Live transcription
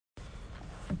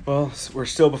Well, we're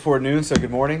still before noon, so good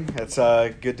morning. It's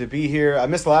good to be here. I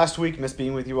missed last week, missed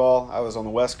being with you all. I was on the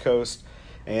West Coast,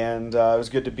 and it was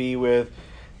good to be with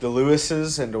the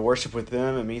Lewises and to worship with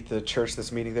them and meet the church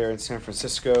that's meeting there in San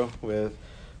Francisco with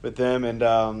them. And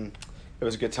it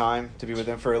was a good time to be with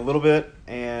them for a little bit.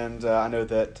 And I know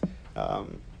that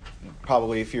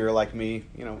probably if you're like me,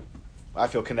 I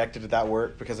feel connected to that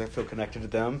work because I feel connected to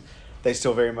them. They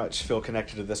still very much feel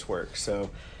connected to this work. So,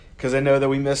 because I know that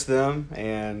we miss them,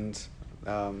 and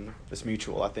it's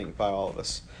mutual, I think, by all of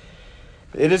us.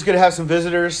 It is good to have some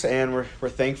visitors, and we're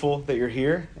thankful that you're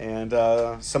here. And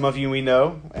some of you we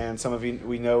know, and some of you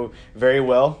we know very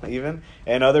well, even.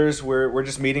 And others we're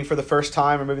just meeting for the first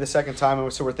time, or maybe the second time,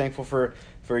 and so we're thankful for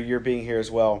your being here as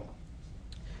well.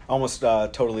 Almost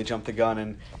totally jumped the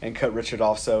gun and cut Richard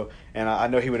off. And I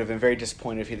know he would have been very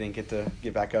disappointed if he didn't get to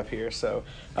get back up here. So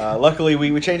luckily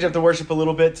we changed up the worship a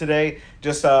little bit today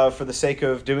just for the sake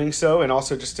of doing so, and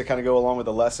also just to kind of go along with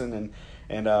the lesson.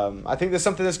 And I think that's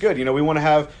something that's good. We want to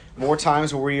have more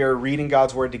times where we are reading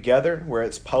God's Word together, where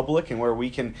it's public and where we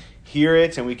can hear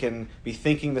it and we can be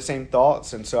thinking the same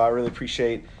thoughts. And so I really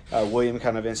appreciate William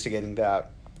kind of instigating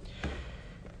that.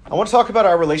 I want to talk about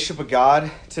our relationship with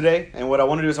God today, and what I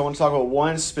want to do is I want to talk about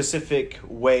one specific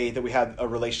way that we have a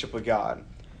relationship with God.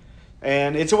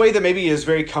 And it's a way that maybe is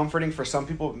very comforting for some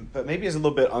people, but maybe is a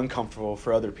little bit uncomfortable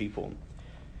for other people.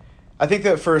 I think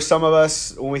that for some of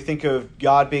us, when we think of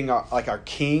God being our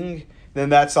king, then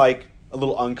that's like a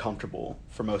little uncomfortable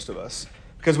for most of us.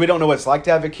 Because we don't know what it's like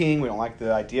to have a king, we don't like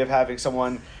the idea of having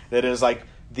someone that is like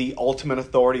the ultimate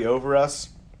authority over us,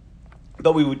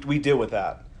 but we deal with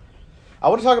that. I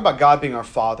want to talk about God being our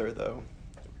Father, though.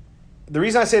 The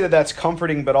reason I say that that's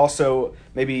comforting, but also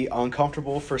maybe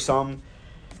uncomfortable for some,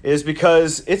 is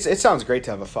because it sounds great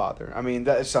to have a father. I mean,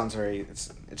 it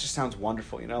just sounds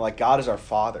wonderful, like God is our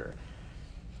Father.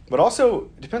 But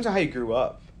also, it depends on how you grew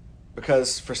up.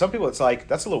 Because for some people, it's like,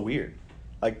 that's a little weird.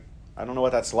 Like, I don't know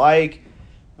what that's like.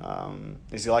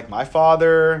 Is he like my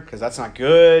father? Because that's not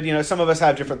good. Some of us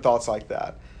have different thoughts like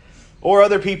that. Or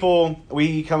other people,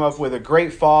 we come up with a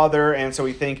great father, and so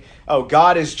we think, oh,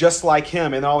 God is just like him.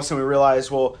 And then all of a sudden we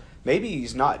realize, well, maybe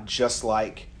he's not just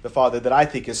like the Father that I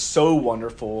think is so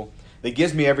wonderful, that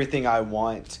gives me everything I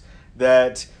want,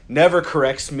 that never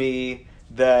corrects me,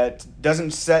 that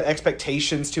doesn't set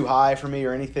expectations too high for me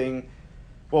or anything.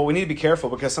 Well, we need to be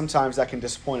careful because sometimes that can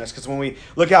disappoint us. Because when we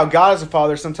look at how God is a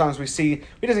Father, sometimes we see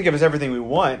he doesn't give us everything we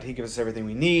want. He gives us everything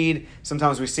we need.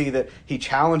 Sometimes we see that he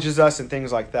challenges us and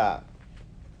things like that.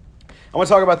 I want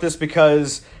to talk about this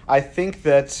because I think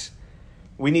that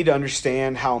we need to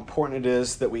understand how important it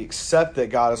is that we accept that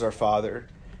God is our Father.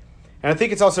 And I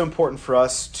think it's also important for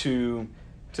us to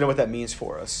know what that means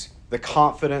for us. The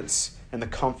confidence and the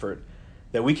comfort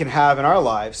that we can have in our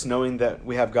lives knowing that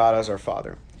we have God as our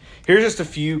Father. Here's just a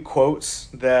few quotes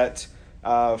that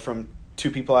from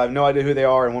two people I have no idea who they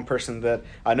are, and one person that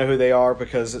I know who they are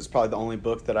because it's probably the only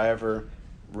book that I ever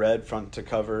read front to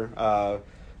cover,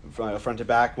 front to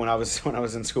back when I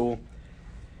was in school.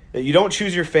 That you don't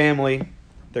choose your family,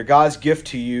 they're God's gift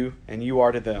to you, and you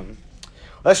are to them.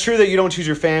 That's true that you don't choose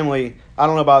your family. I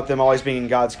don't know about them always being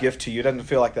God's gift to you. It doesn't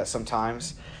feel like that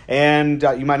sometimes. And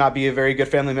you might not be a very good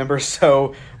family member,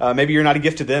 so maybe you're not a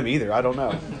gift to them either. I don't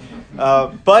know.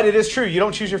 But it is true, you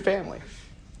don't choose your family.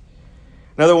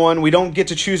 Another one, we don't get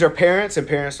to choose our parents, and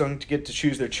parents don't get to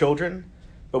choose their children.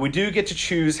 But we do get to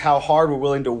choose how hard we're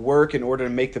willing to work in order to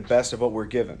make the best of what we're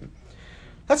given.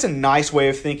 That's a nice way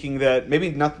of thinking that maybe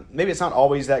it's not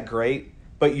always that great,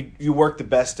 but you work the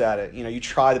best at it. You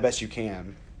try the best you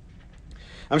can.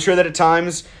 I'm sure that at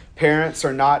times parents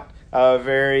are not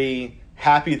very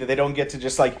happy that they don't get to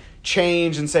just like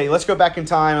change and say, let's go back in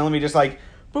time and let me just like,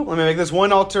 boop, let me make this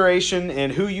one alteration in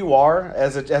who you are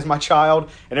as my child,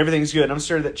 and everything's good. And I'm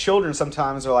sure that children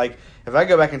sometimes are like, if I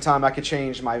go back in time, I could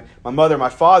change my mother, my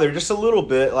father just a little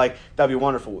bit. Like, that'd be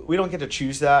wonderful. We don't get to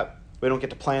choose that. We don't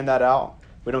get to plan that out.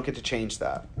 We don't get to change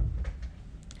that.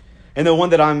 And the one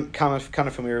that I'm kind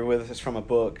of familiar with is from a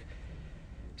book.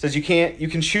 It says you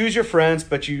can choose your friends,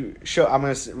 but I'm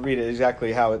going to read it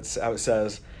exactly how it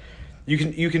says.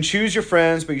 You can choose your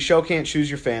friends, but you can't choose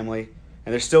your family.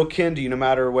 And they're still kin to you no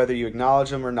matter whether you acknowledge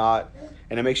them or not.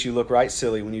 And it makes you look right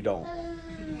silly when you don't.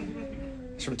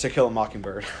 It's from To Kill a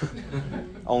Mockingbird.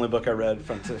 Only book I read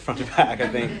front to back, I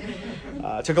think.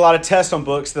 I took a lot of tests on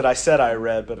books that I said I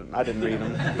read, but I didn't read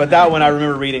them. But that one I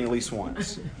remember reading at least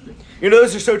once.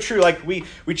 Those are so true. Like we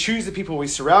choose the people we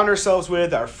surround ourselves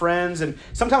with, our friends, and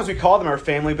sometimes we call them our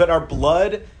family, but our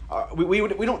blood,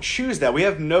 we don't choose that. We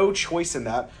have no choice in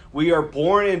that. We are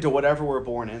born into whatever we're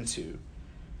born into.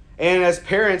 And as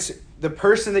parents, the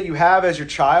person that you have as your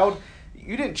child,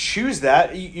 you didn't choose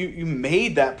that. You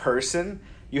made that person.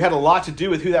 You had a lot to do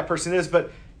with who that person is,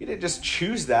 but you didn't just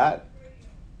choose that.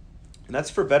 And that's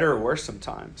for better or worse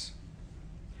sometimes.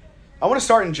 I want to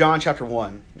start in John chapter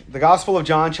 1, the Gospel of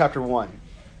John chapter 1.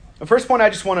 The first point I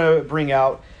just want to bring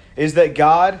out is that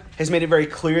God has made it very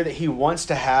clear that he wants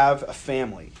to have a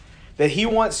family, that he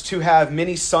wants to have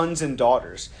many sons and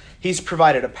daughters. He's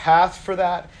provided a path for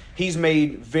that. He's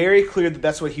made very clear that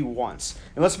that's what he wants.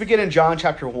 And let's begin in John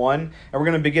chapter 1, and we're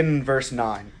going to begin in verse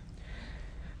 9.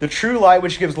 The true light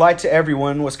which gives light to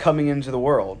everyone was coming into the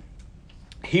world.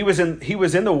 He was in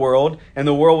the world, and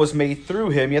the world was made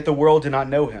through him, yet the world did not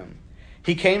know him.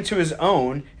 He came to his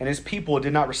own, and his people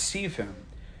did not receive him.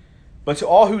 But to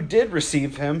all who did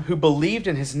receive him, who believed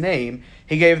in his name,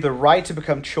 he gave the right to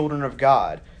become children of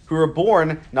God, who were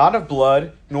born not of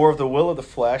blood, nor of the will of the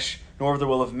flesh, nor of the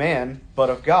will of man, but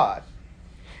of God.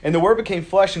 And the Word became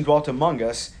flesh and dwelt among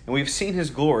us, and we've seen his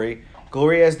glory,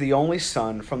 glory as the only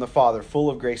Son from the Father,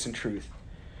 full of grace and truth.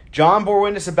 John bore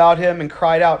witness about him and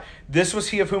cried out, "This was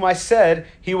he of whom I said,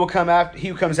 he who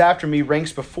comes after me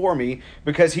ranks before me,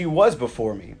 because he was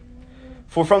before me.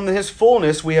 For from his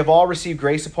fullness we have all received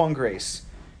grace upon grace.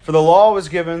 For the law was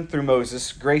given through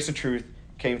Moses, grace and truth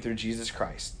came through Jesus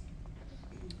Christ."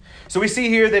 So we see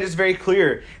here that it's very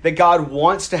clear that God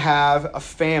wants to have a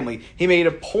family. He made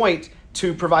a point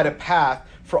to provide a path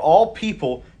for all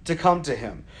people to come to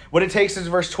him. What it takes in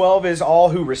verse 12 is all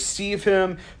who receive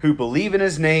him, who believe in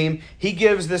his name. He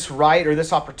gives this right or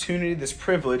this opportunity, this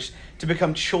privilege to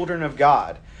become children of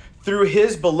God. Through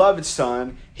his beloved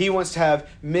Son, he wants to have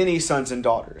many sons and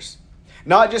daughters.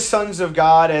 Not just sons of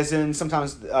God, as in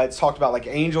sometimes it's talked about like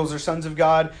angels or sons of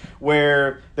God,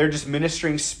 where they're just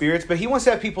ministering spirits. But he wants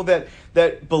to have people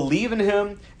that believe in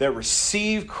him, that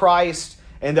receive Christ,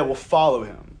 and that will follow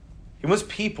him. He wants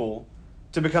people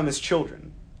to become his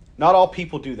children. Not all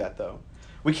people do that, though.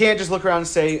 We can't just look around and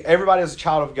say everybody is a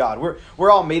child of God. We're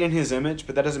all made in his image,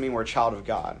 but that doesn't mean we're a child of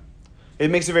God.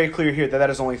 It makes it very clear here that that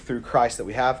is only through Christ that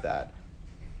we have that.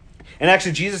 And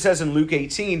actually, Jesus says in Luke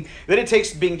 18 that it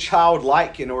takes being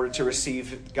childlike in order to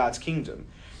receive God's kingdom.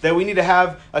 That we need to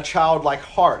have a childlike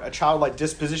heart, a childlike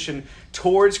disposition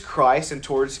towards Christ and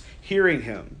towards hearing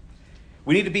him.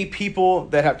 We need to be people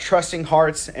that have trusting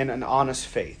hearts and an honest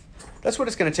faith. That's what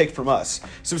it's going to take from us.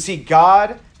 So we see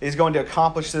God is going to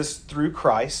accomplish this through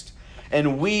Christ,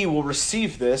 and we will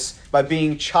receive this by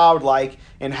being childlike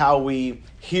in how we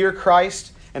hear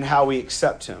Christ and how we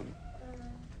accept him.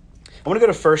 I want to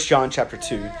go to 1 John chapter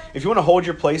 2. If you want to hold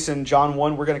your place in John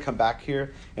 1, we're going to come back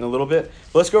here in a little bit.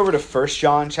 But let's go over to 1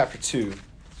 John chapter 2.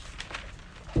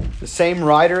 The same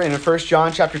writer, and in 1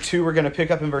 John chapter 2, we're going to pick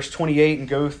up in verse 28 and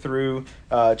go through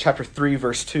chapter 3,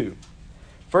 verse 2.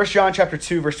 1 John chapter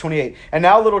 2, verse 28. "And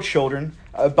now, little children,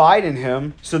 abide in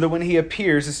him, so that when he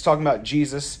appears," this is talking about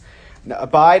Jesus,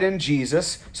 "abide in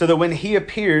Jesus, so that when he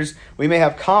appears, we may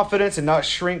have confidence and not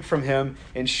shrink from him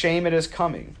in shame at his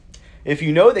coming. If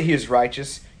you know that he is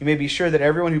righteous, you may be sure that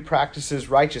everyone who practices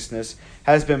righteousness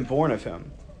has been born of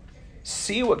him.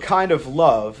 See what kind of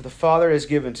love the Father has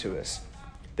given to us,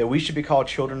 that we should be called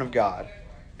children of God.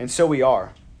 And so we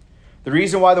are. The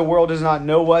reason why the world does not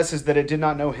know us is that it did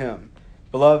not know him.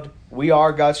 Beloved, we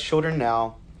are God's children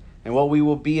now, and what we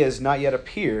will be has not yet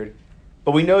appeared,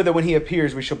 but we know that when he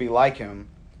appears, we shall be like him,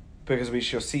 because we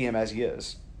shall see him as he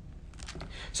is."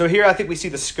 So here I think we see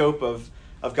the scope of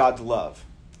God's love.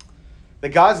 That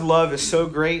God's love is so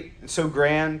great and so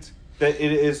grand that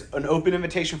it is an open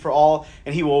invitation for all,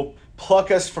 and he will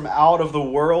pluck us from out of the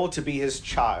world to be his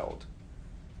child.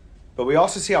 But we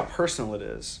also see how personal it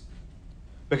is,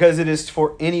 because it is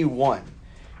for anyone.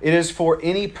 It is for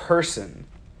any person.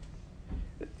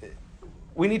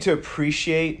 We need to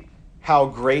appreciate how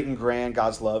great and grand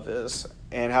God's love is,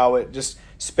 and how it just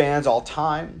spans all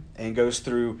time and goes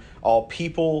through all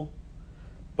people.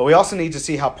 But we also need to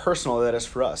see how personal that is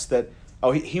for us, that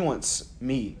he wants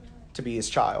me to be his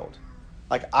child.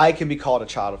 Like I can be called a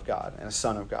child of God and a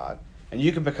son of God, and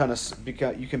you can be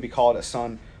called a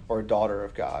son or a daughter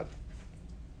of God.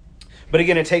 But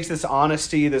again, it takes this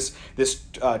honesty, this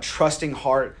trusting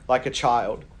heart like a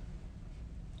child.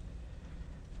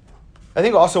 I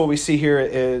think also what we see here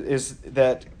is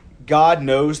that God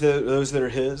knows those that are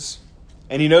his.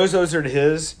 And he knows those that are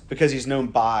his because he's known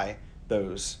by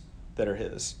those that are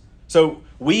his. So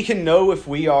we can know if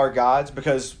we are God's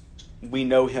because we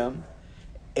know him.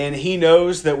 And he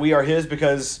knows that we are his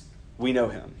because we know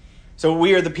him. So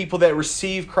we are the people that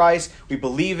receive Christ. We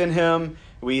believe in him.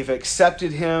 We've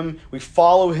accepted him. We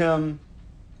follow him.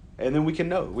 And then we can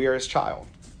know we are his child.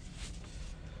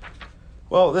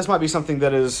 Well, this might be something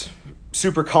that is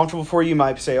super comfortable for you. You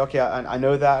might say, okay, I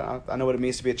know that. I know what it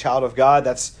means to be a child of God.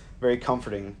 That's very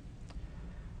comforting.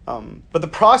 But the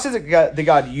process that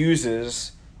God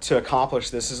uses to accomplish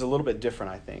this is a little bit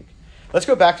different, I think. Let's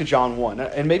go back to John 1.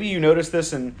 And maybe you noticed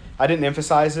this, and I didn't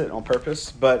emphasize it on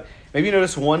purpose, but maybe you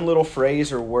notice one little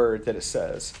phrase or word that it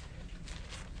says.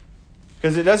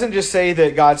 Because it doesn't just say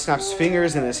that God snaps his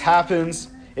fingers and this happens.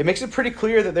 It makes it pretty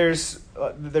clear that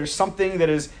there's something that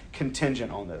is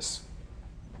contingent on this.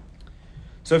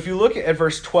 So if you look at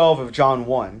verse 12 of John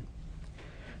 1, it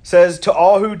says, to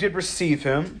all who did receive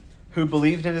him, who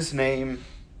believed in his name,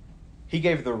 he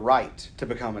gave the right to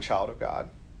become a child of God,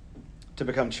 to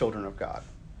become children of God.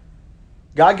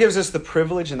 God gives us the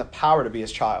privilege and the power to be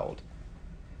his child.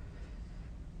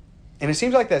 And it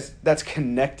seems like that's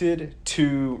connected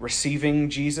to receiving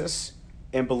Jesus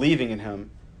and believing in him,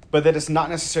 but that it's not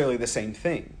necessarily the same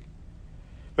thing.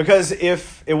 Because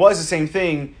if it was the same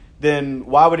thing, then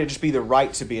why would it just be the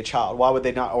right to be a child? Why would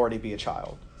they not already be a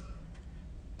child?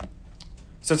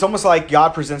 So it's almost like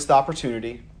God presents the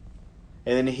opportunity,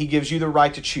 and then he gives you the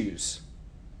right to choose.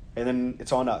 And then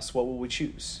it's on us. What will we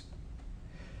choose?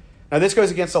 Now, this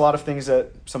goes against a lot of things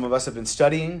that some of us have been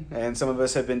studying and some of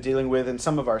us have been dealing with in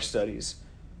some of our studies,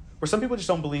 where some people just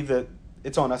don't believe that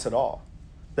it's on us at all,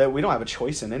 that we don't have a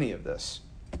choice in any of this.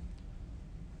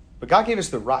 But God gave us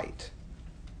the right.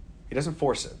 He doesn't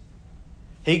force it.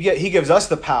 He gives us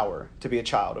the power to be a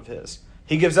child of his.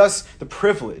 He gives us the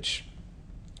privilege.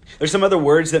 There's some other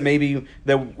words that maybe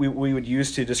that we would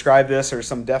use to describe this, or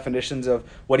some definitions of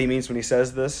what he means when he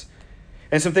says this.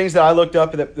 And some things that I looked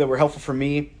up that were helpful for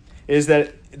me is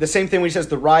that the same thing when he says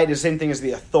the right is the same thing as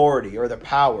the authority or the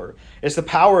power. It's the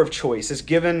power of choice.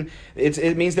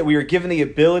 It means that we are given the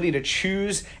ability to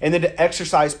choose and then to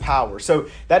exercise power. So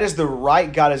that is the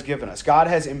right God has given us. God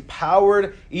has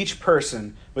empowered each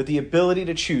person with the ability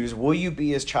to choose, will you be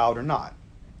his child or not?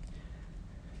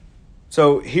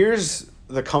 So here's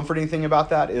the comforting thing about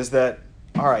that is that,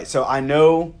 all right, so I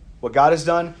know what God has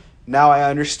done. Now I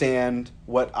understand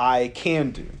what I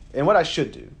can do and what I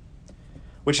should do,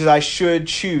 which is I should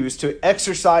choose to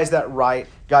exercise that right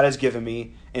God has given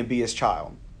me and be his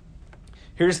child.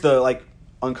 Here's the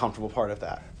uncomfortable part of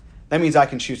that. That means I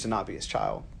can choose to not be his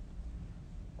child.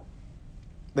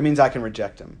 That means I can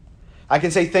reject him. I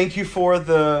can say thank you for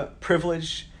the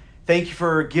privilege. Thank you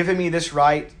for giving me this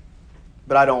right,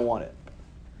 but I don't want it.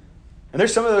 And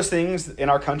there's some of those things in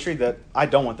our country that I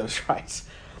don't want those rights.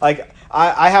 Like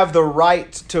I have the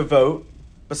right to vote,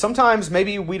 but sometimes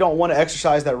maybe we don't want to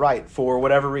exercise that right for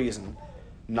whatever reason.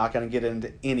 I'm not going to get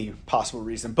into any possible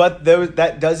reason, but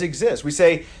that does exist. We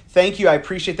say, thank you, I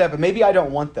appreciate that, but maybe I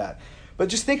don't want that. But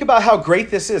just think about how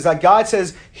great this is. Like God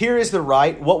says, here is the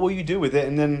right, what will you do with it?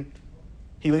 And then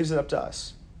he leaves it up to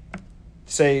us to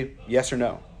say yes or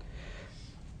no.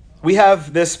 We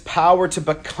have this power to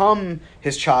become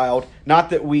his child,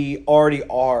 not that we already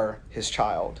are his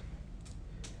child.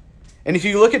 And if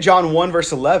you look at John 1,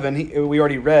 verse 11, we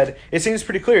already read, it seems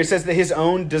pretty clear. It says that his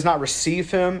own does not receive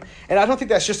him. And I don't think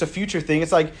that's just a future thing.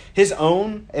 It's like his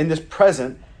own in this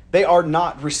present, they are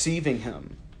not receiving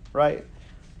him, right?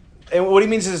 And what he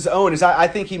means is his own is I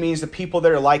think he means the people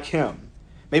that are like him.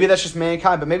 Maybe that's just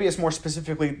mankind, but maybe it's more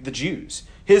specifically the Jews.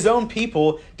 His own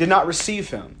people did not receive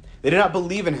him. They did not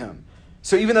believe in him.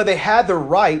 So even though they had the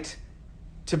right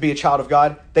to be a child of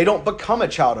God, they don't become a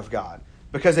child of God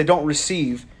because they don't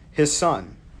receive his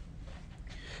son.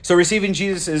 So receiving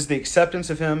Jesus is the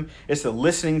acceptance of him, it's the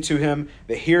listening to him,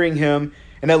 the hearing him,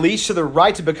 and that leads to the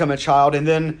right to become a child, and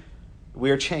then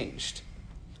we are changed.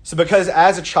 So because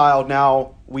as a child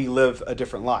now we live a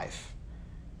different life.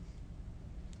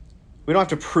 We don't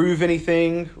have to prove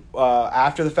anything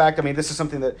after the fact. I mean, this is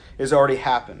something that has already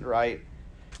happened, right?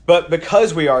 But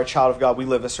because we are a child of God, we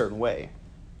live a certain way.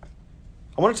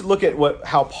 I wanted to look at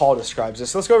how Paul describes this.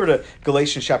 So let's go over to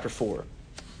Galatians chapter 4.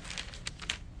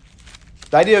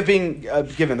 The idea of being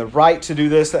given the right to do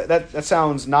this, that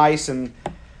sounds nice, and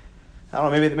I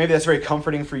don't know, maybe that's very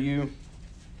comforting for you.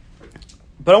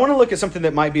 But I want to look at something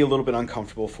that might be a little bit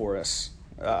uncomfortable for us,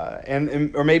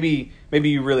 or maybe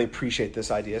you really appreciate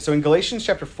this idea. So in Galatians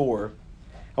chapter 4,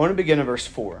 I want to begin in verse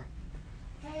 4.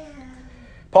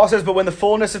 Paul says, "But when the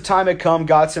fullness of time had come,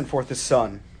 God sent forth his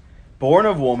Son, born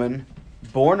of woman,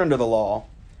 born under the law,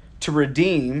 to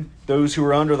redeem those who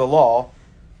were under the law,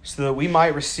 so that we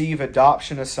might receive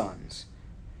adoption as sons.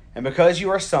 And because you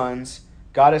are sons,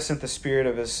 God has sent the Spirit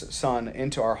of his Son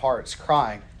into our hearts,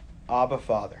 crying, 'Abba,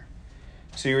 Father.'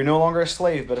 So you are no longer a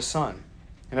slave, but a son.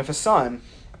 And if a son,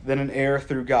 then an heir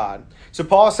through God." So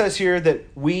Paul says here that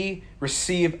we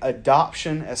receive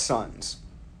adoption as sons.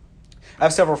 I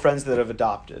have several friends that have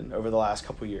adopted over the last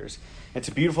couple of years. It's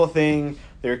a beautiful thing.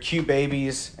 They're cute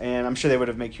babies, and I'm sure they would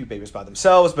have made cute babies by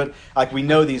themselves, but like we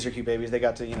know these are cute babies. They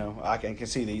got to, I can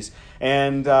see these.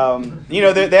 And,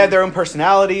 they have their own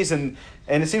personalities, and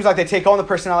it seems like they take on the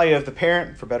personality of the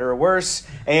parent, for better or worse.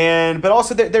 But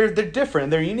also they're different,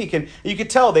 they're unique, and you could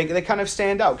tell they kind of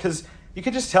stand out because you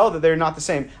could just tell that they're not the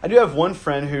same. I do have one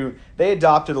friend who they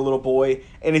adopted a little boy,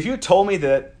 and if you told me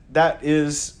that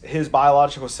is his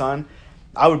biological son,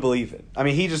 I would believe it. I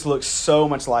mean, he just looks so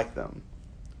much like them.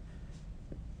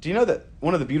 Do you know that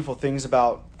one of the beautiful things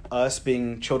about us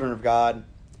being children of God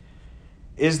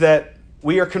is that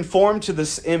we are conformed to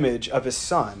this image of his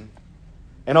son,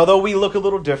 and although we look a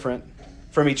little different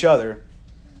from each other,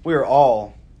 we are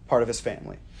all part of his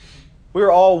family. We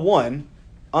are all one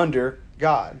under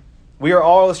God. We are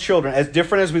all his children, as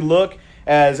different as we look,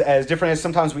 as different as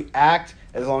sometimes we act,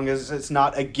 as long as it's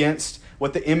not against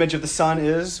what the image of the Son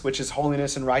is, which is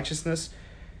holiness and righteousness.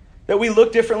 That we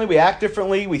look differently, we act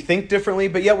differently, we think differently,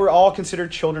 but yet we're all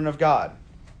considered children of God.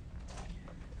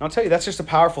 And I'll tell you, that's just a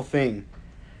powerful thing.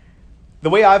 The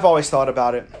way I've always thought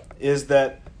about it is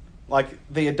that, like,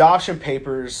 the adoption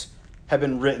papers have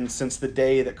been written since the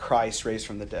day that Christ raised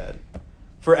from the dead.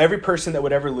 For every person that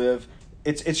would ever live,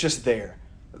 it's just there.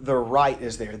 The right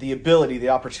is there. The ability, the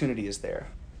opportunity is there.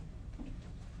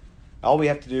 All we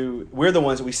have to do, we're the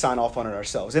ones that we sign off on it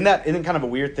ourselves. Isn't it kind of a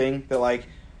weird thing that, like,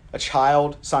 a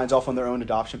child signs off on their own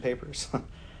adoption papers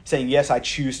saying, yes, I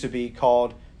choose to be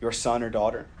called your son or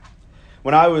daughter?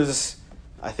 When I was,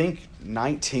 I think,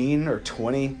 19 or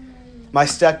 20, my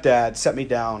stepdad set me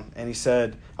down and he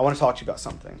said, I want to talk to you about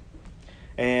something.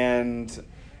 And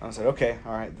I said, okay,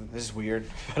 all right, this is weird,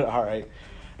 but all right.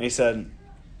 And he said,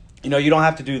 you don't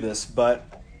have to do this,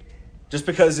 but just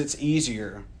because it's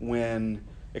easier when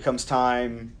it comes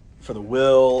time for the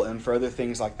will and for other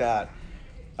things like that,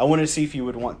 I wanted to see if you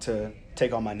would want to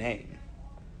take on my name.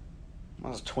 I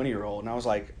was a 20-year-old, and I was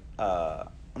like, I'm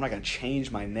not going to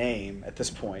change my name at this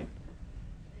point.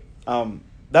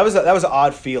 That was an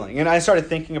odd feeling. And I started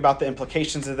thinking about the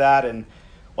implications of that, and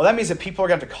well, that means that people are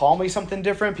going to have to call me something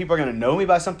different. People are going to know me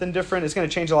by something different. It's going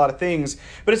to change a lot of things,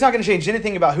 but it's not going to change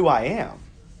anything about who I am.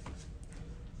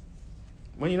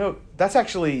 Well, that's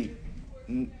actually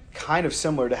kind of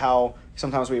similar to how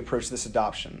sometimes we approach this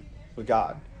adoption with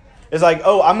God. It's like,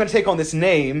 oh, I'm going to take on this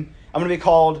name. I'm going to be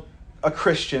called a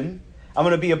Christian. I'm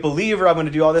going to be a believer. I'm going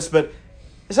to do all this, but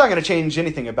it's not going to change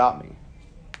anything about me.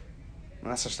 And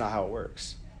that's just not how it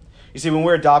works. You see, when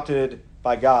we're adopted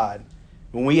by God,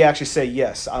 when we actually say,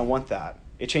 yes, I want that,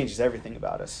 it changes everything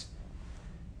about us.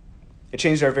 It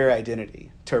changes our very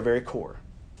identity to our very core.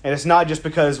 And it's not just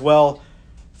because, well,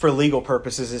 for legal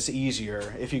purposes, it's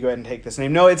easier if you go ahead and take this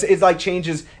name. No, it's like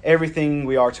changes everything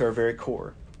we are to our very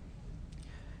core.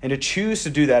 And to choose to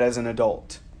do that as an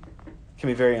adult can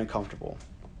be very uncomfortable,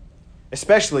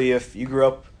 especially if you grew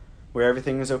up where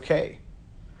everything is okay.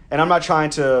 And I'm not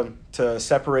trying to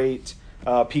separate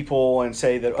people and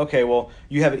say that, okay, well,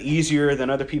 you have it easier than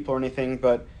other people or anything,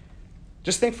 but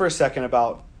just think for a second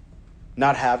about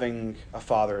not having a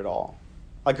father at all.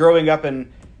 Like growing up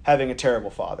and having a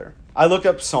terrible father. I looked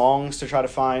up songs to try to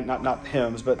find, not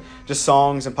hymns, but just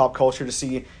songs and pop culture to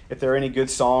see if there are any good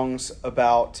songs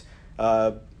about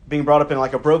being brought up in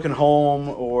like a broken home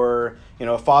or,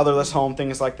 a fatherless home,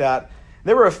 things like that.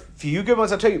 There were a few good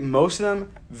ones. I'll tell you, most of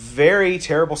them, very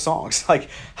terrible songs, like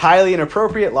highly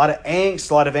inappropriate, a lot of angst,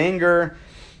 a lot of anger.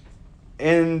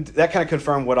 And that kind of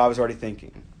confirmed what I was already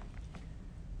thinking.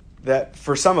 That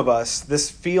for some of us,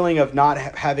 this feeling of not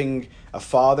having a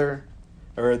father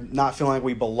or not feeling like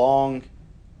we belong,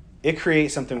 it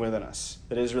creates something within us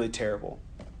that is really terrible.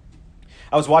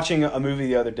 I was watching a movie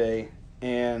the other day,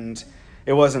 and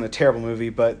it wasn't a terrible movie,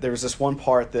 but there was this one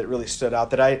part that really stood out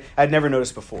that I'd never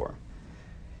noticed before.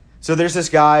 So there's this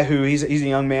guy who, he's a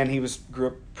young man, he grew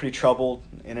up pretty troubled,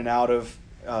 in and out of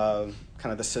kind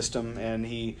of the system, and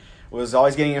he was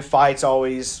always getting in fights,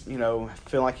 always, feeling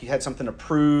like he had something to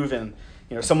prove, and,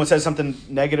 someone says something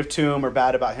negative to him or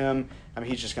bad about him,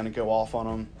 he's just going to go off on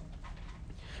them.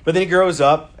 But then he grows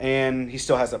up, and he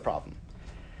still has that problem.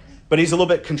 But he's a little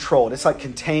bit controlled. It's like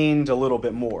contained a little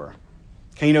bit more.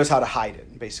 He knows how to hide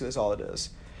it, basically, is all it is.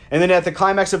 And then at the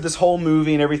climax of this whole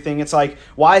movie and everything, it's like,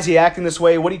 why is he acting this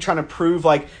way? What are you trying to prove?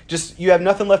 Like, just, you have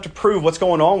nothing left to prove. What's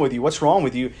going on with you? What's wrong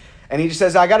with you? And he just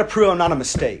says, I got to prove I'm not a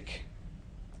mistake.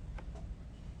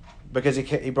 Because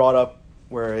he brought up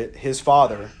where his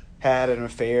father had an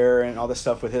affair and all this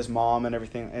stuff with his mom and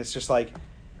everything. And it's just like,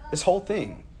 this whole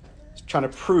thing is trying to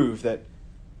prove that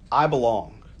I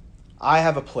belong. I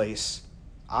have a place.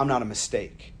 I'm not a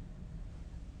mistake.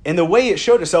 And the way it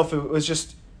showed itself, it was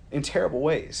just in terrible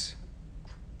ways.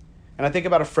 And I think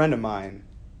about a friend of mine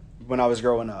when I was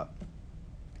growing up.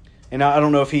 And I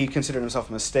don't know if he considered himself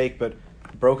a mistake, but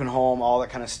broken home, all that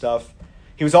kind of stuff.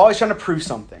 He was always trying to prove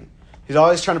something. He was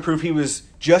always trying to prove he was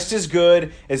just as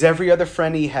good as every other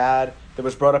friend he had that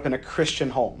was brought up in a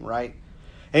Christian home, right?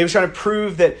 And he was trying to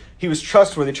prove that he was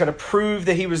trustworthy, trying to prove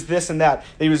that he was this and that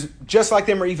he was just like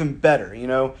them or even better,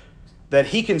 that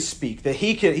he can speak, that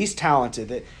he's talented,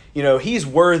 that, he's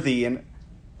worthy. And,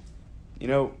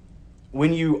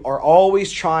 when you are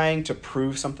always trying to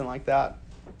prove something like that,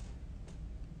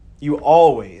 you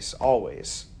always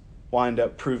wind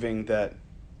up proving that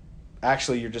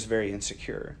actually you're just very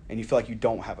insecure and you feel like you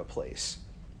don't have a place.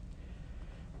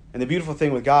 And the beautiful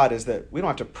thing with God is that we don't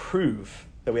have to prove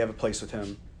that we have a place with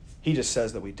him. He just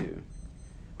says that we do.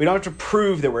 We don't have to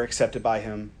prove that we're accepted by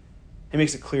him. He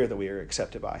makes it clear that we are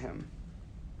accepted by him.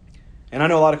 And I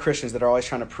know a lot of Christians that are always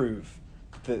trying to prove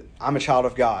that I'm a child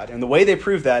of God. And the way they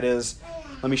prove that is,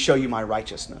 let me show you my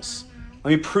righteousness. Let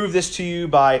me prove this to you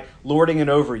by lording it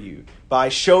over you, by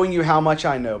showing you how much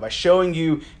I know, by showing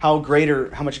you how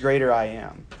much greater I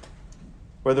am.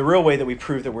 Where the real way that we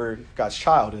prove that we're God's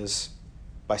child is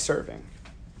by serving,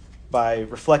 by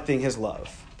reflecting his love,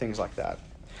 things like that.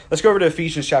 Let's go over to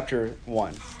Ephesians chapter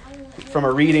 1. From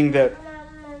a reading that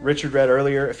Richard read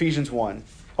earlier, Ephesians 1.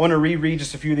 I want to reread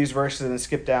just a few of these verses and then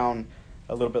skip down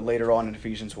a little bit later on in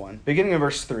Ephesians 1. Beginning in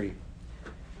verse 3.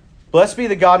 Blessed be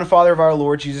the God and Father of our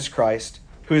Lord Jesus Christ,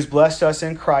 who has blessed us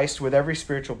in Christ with every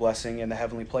spiritual blessing in the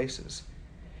heavenly places,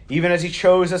 even as he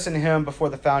chose us in him before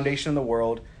the foundation of the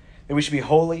world, that we should be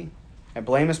holy and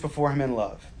blameless before him in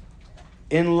love.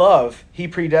 In love, he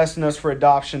predestined us for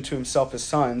adoption to himself as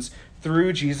sons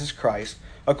through Jesus Christ,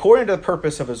 according to the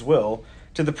purpose of his will,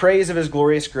 to the praise of his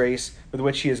glorious grace with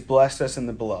which he has blessed us in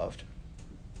the beloved.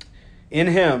 In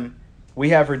him we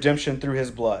have redemption through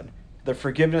his blood, the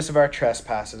forgiveness of our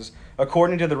trespasses,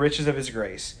 according to the riches of his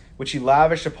grace, which he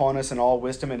lavished upon us in all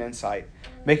wisdom and insight,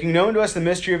 making known to us the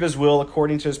mystery of his will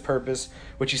according to his purpose,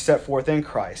 which he set forth in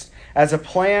Christ, as a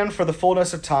plan for the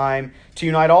fullness of time, to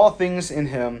unite all things in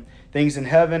him, things in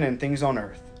heaven and things on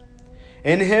earth.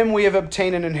 In him we have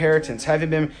obtained an inheritance, having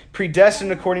been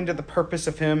predestined according to the purpose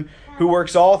of him who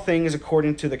works all things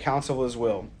according to the counsel of his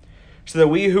will, so that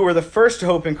we who were the first to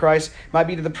hope in Christ might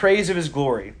be to the praise of his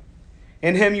glory.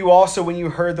 In him you also, when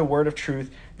you heard the word of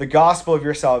truth, the gospel of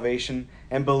your salvation,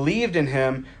 and believed in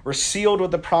him, were sealed with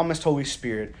the promised Holy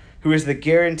Spirit, who is the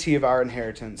guarantee of our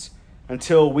inheritance,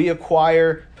 until we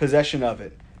acquire possession of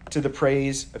it, to the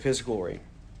praise of his glory.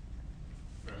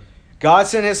 God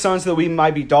sent his son so that we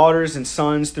might be daughters and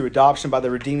sons through adoption by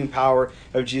the redeeming power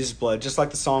of Jesus' blood, just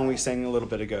like the song we sang a little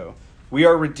bit ago. We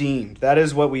are redeemed. That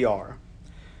is what we are.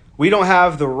 We don't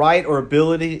have the right or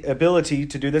ability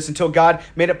to do this until God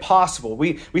made it possible.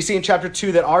 We see in chapter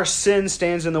 2 that our sin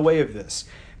stands in the way of this.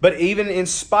 But even in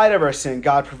spite of our sin,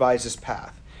 God provides this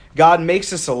path. God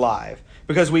makes us alive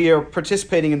because we are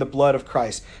participating in the blood of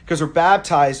Christ, because we're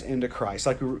baptized into Christ,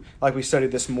 like we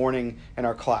studied this morning in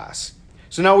our class.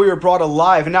 So now we are brought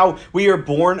alive, and now we are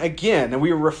born again, and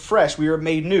we are refreshed, we are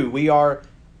made new. We are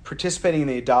participating in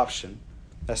the adoption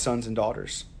as sons and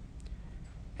daughters.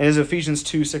 And as Ephesians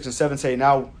 2, 6, and 7 say,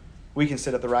 now we can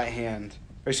sit at the right hand,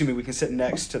 we can sit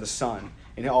next to the Son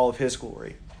in all of his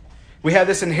glory. We have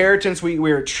this inheritance.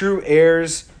 We are true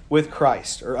heirs with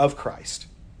Christ, or of Christ.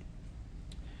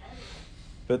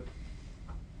 But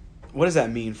what does that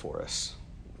mean for us?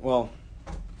 Well,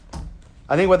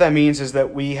 I think what that means is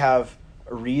that we have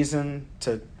a reason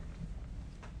to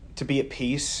be at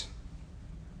peace,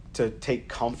 to take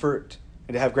comfort,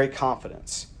 and to have great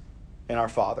confidence in our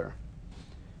Father.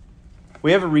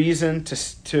 We have a reason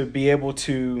to be able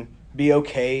to be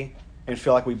okay and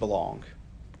feel like we belong.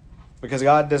 Because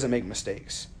God doesn't make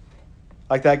mistakes.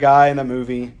 Like that guy in the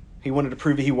movie, he wanted to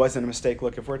prove that he wasn't a mistake.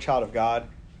 Look, if we're a child of God,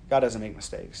 God doesn't make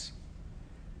mistakes.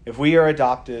 If we are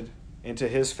adopted into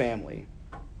his family,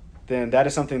 then that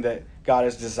is something that God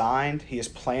has designed. He has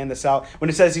planned this out.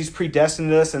 When it says he's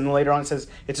predestined us, and later on it says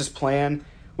it's his plan,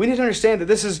 we need to understand that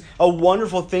this is a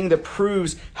wonderful thing that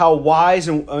proves how wise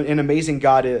and amazing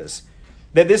God is.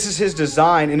 That this is his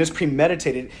design and is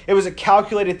premeditated. It was a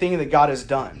calculated thing that God has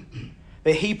done.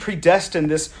 That he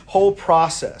predestined this whole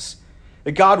process.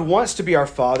 That God wants to be our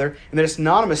Father, and that it's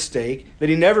not a mistake, that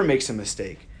he never makes a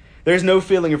mistake. There's no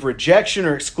feeling of rejection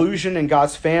or exclusion in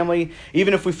God's family.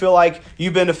 Even if we feel like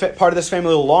you've been a part of this family a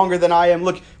little longer than I am.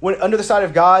 Look, under the side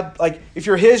of God, like if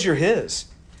you're his, you're his.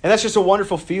 And that's just a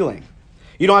wonderful feeling.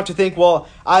 You don't have to think, well,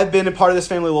 I've been a part of this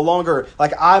family a little longer.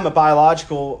 Like I'm a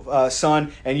biological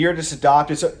son and you're just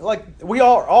adopted. So like we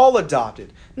are all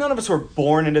adopted. None of us were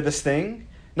born into this thing.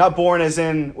 Not born as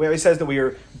in, well, he says that we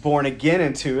are born again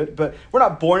into it, but we're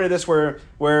not born into this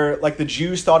where like the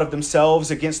Jews thought of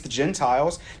themselves against the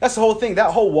Gentiles. That's the whole thing.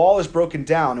 That whole wall is broken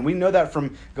down, and we know that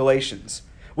from Galatians.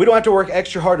 We don't have to work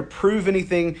extra hard to prove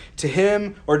anything to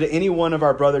him or to any one of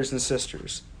our brothers and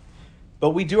sisters.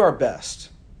 But we do our best.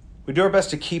 We do our best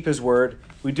to keep his word.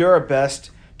 We do our best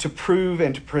to prove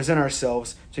and to present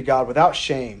ourselves to God without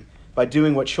shame by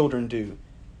doing what children do. And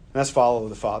that's follow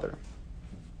the Father.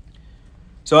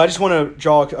 So I just want to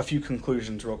draw a few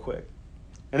conclusions real quick.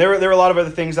 And there were a lot of other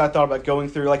things I thought about going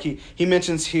through. Like he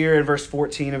mentions here in verse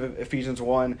 14 of Ephesians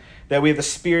 1 that we have the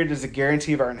Spirit as a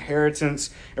guarantee of our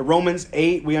inheritance. In Romans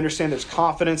 8, we understand there's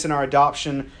confidence in our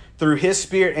adoption through his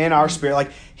Spirit and our spirit.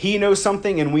 Like he knows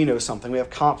something and we know something. We have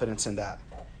confidence in that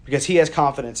because he has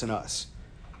confidence in us.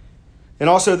 And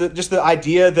also just the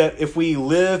idea that if we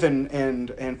live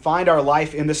and find our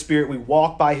life in the Spirit, we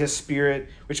walk by his Spirit,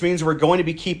 which means we're going to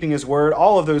be keeping his word.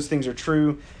 All of those things are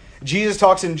true. Jesus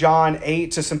talks in John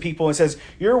 8 to some people and says,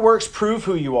 your works prove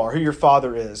who you are, who your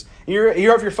father is. You're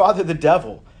of your father, the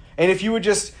devil. And if you would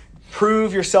just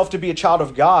prove yourself to be a child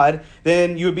of God,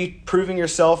 then you would be proving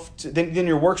yourself, then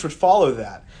your works would follow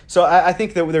that. So I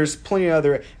think that there's plenty of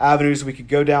other avenues we could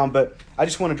go down, but I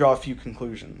just want to draw a few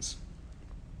conclusions.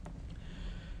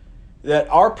 That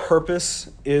our purpose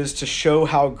is to show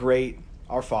how great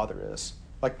our Father is.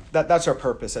 Like that's our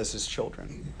purpose as his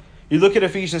children. You look at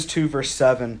Ephesians 2, verse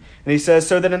 7, and he says,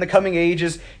 so that in the coming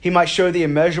ages he might show the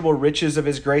immeasurable riches of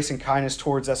his grace and kindness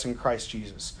towards us in Christ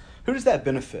Jesus. Who does that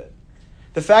benefit?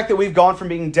 The fact that we've gone from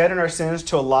being dead in our sins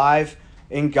to alive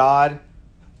in God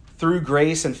through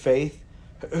grace and faith.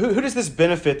 Who does this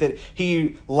benefit that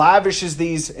he lavishes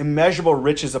these immeasurable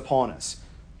riches upon us?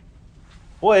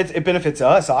 Well, it benefits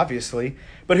us, obviously.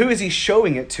 But who is he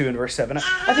showing it to in verse 7?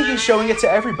 I think he's showing it to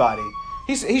everybody.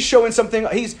 He's showing something.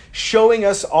 He's showing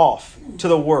us off to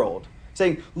the world,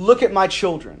 saying, look at my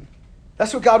children.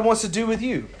 That's what God wants to do with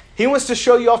you. He wants to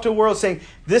show you off to the world, saying,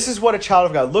 this is what a child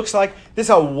of God looks like. This is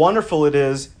how wonderful it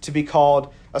is to be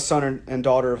called a son and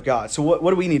daughter of God. So what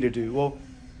do we need to do? Well,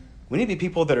 we need to be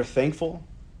people that are thankful,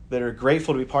 that are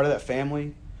grateful to be part of that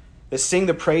family, that sing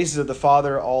the praises of the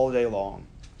Father all day long.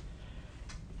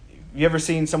 You ever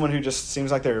seen someone who just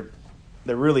seems like they're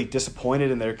really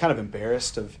disappointed and they're kind of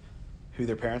embarrassed of who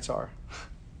their parents are?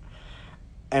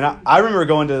 And I remember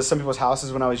going to some people's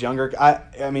houses when I was younger.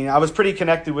 I mean, I was pretty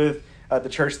connected with the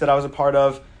church that I was a part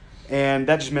of, and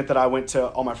that just meant that I went to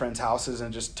all my friends' houses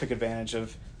and just took advantage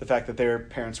of the fact that their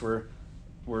parents were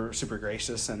super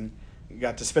gracious and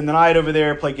got to spend the night over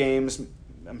there, play games.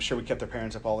 I'm sure we kept their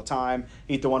parents up all the time,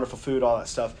 eat the wonderful food, all that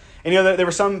stuff. And there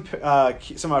were some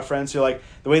of my friends who, like,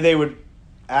 the way they would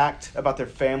act about their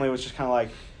family was just kind of like,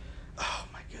 oh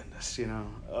my goodness,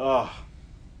 oh.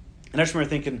 And I just remember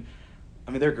thinking,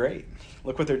 I mean, they're great.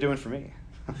 Look what they're doing for me.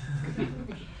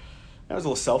 That was a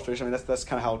little selfish. I mean, that's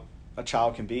kind of how a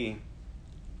child can be.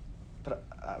 But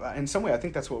in some way, I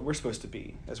think that's what we're supposed to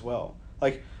be as well.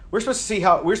 Like, we're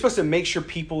supposed to make sure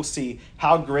people see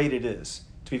how great it is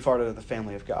to be part of the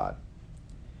family of God.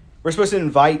 We're supposed to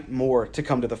invite more to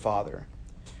come to the Father.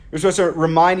 We're supposed to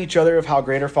remind each other of how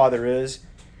great our Father is.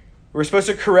 We're supposed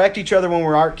to correct each other when we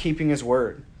aren't keeping his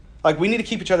word. Like, we need to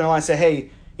keep each other in line and say,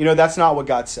 hey, that's not what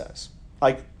God says.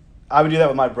 Like, I would do that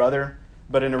with my brother,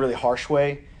 but in a really harsh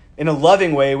way. In a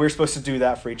loving way, we're supposed to do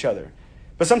that for each other.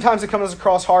 But sometimes it comes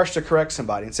across harsh to correct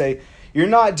somebody and say, you're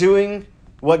not doing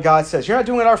what God says. You're not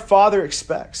doing what our Father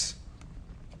expects.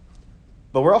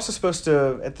 But we're also supposed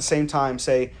to, at the same time,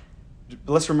 say,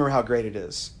 let's remember how great it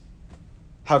is.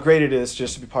 How great it is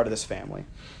just to be part of this family.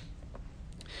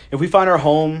 If we find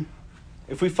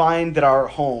that our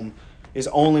home is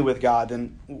only with God,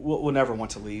 then we'll never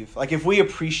want to leave. Like, if we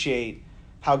appreciate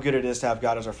how good it is to have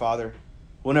God as our Father,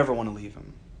 we'll never want to leave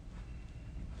him.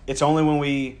 It's only when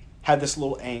we have this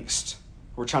little angst,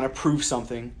 we're trying to prove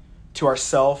something to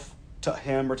ourselves, to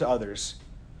him, or to others,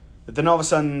 that then all of a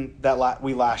sudden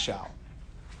we lash out.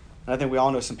 And I think we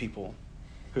all know some people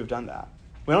who have done that.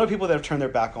 We all know people that have turned their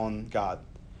back on God.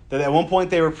 That at one point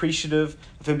they were appreciative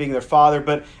of him being their Father,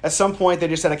 but at some point they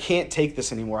just said, I can't take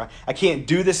this anymore. I can't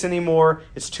do this anymore.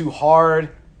 It's too hard.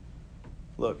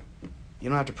 Look, you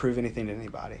don't have to prove anything to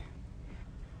anybody.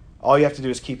 All you have to do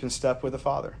is keep in step with the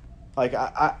Father. Like,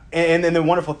 and the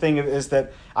wonderful thing is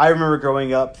that I remember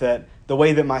growing up that the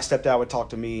way that my stepdad would talk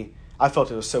to me, I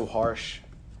felt it was so harsh.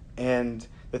 And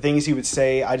the things he would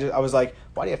say, I was like,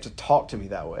 why do you have to talk to me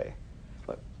that way?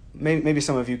 Look, maybe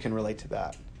some of you can relate to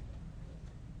that.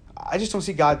 I just don't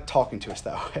see God talking to us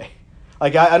that way.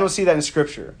 Like, I don't see that in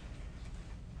Scripture.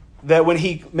 That when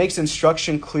he makes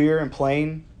instruction clear and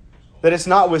plain, that it's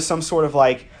not with some sort of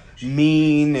like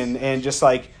mean and just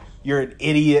like you're an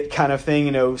idiot kind of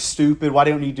thing, stupid. Why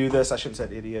don't you do this? I shouldn't have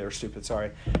said idiot or stupid.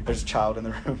 Sorry. There's a child in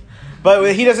the room.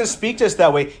 But he doesn't speak to us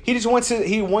that way. He just wants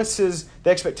the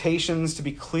expectations to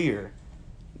be clear.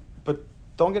 But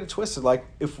don't get it twisted. Like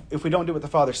if we don't do what the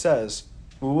Father says,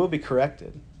 we will be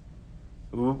corrected.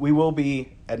 We will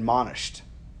be admonished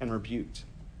and rebuked.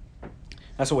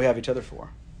 That's what we have each other for.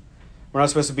 We're not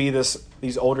supposed to be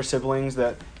these older siblings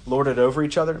that lord it over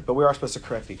each other, but we are supposed to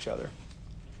correct each other.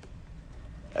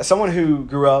 As someone who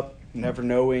grew up never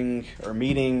knowing or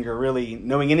meeting or really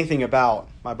knowing anything about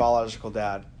my biological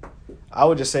dad, I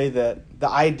would just say that the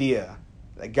idea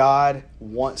that God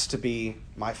wants to be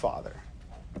my father,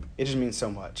 it just means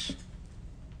so much.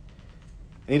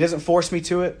 And he doesn't force me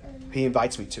to it, he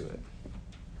invites me to it.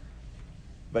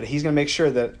 But he's going to make sure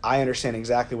that I understand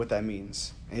exactly what that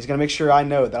means. And he's going to make sure I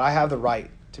know that I have the right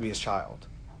to be his child.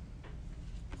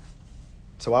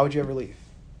 So why would you ever leave?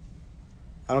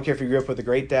 I don't care if you grew up with a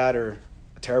great dad or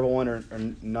a terrible one or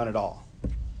none at all.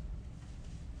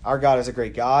 Our God is a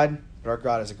great God, but our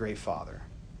God is a great Father.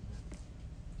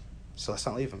 So let's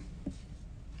not leave him.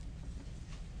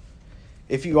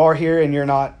 If you are here and you're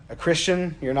not a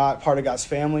Christian, you're not part of God's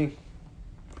family,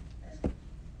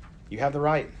 you have the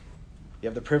right. You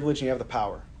have the privilege and you have the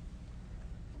power.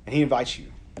 And he invites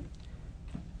you.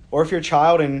 Or if you're a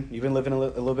child and you've been living a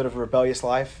little bit of a rebellious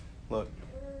life, look,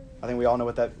 I think we all know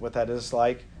what that is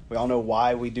like. We all know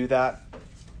why we do that.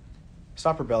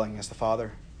 Stop rebelling against the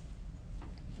Father.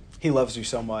 He loves you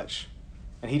so much.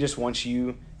 And he just wants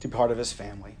you to be part of his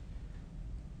family.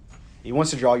 He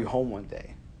wants to draw you home one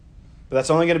day. But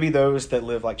that's only going to be those that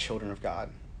live like children of God.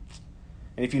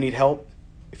 And if you need help,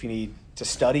 if you need to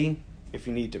study, if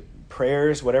you need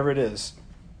prayers, whatever it is,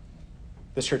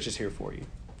 this church is here for you.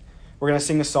 We're going to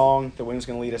sing a song that William's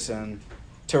going to lead us in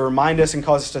to remind us and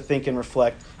cause us to think and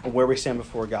reflect on where we stand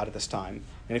before God at this time.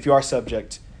 And if you are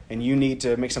subject and you need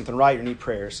to make something right or need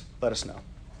prayers, let us know.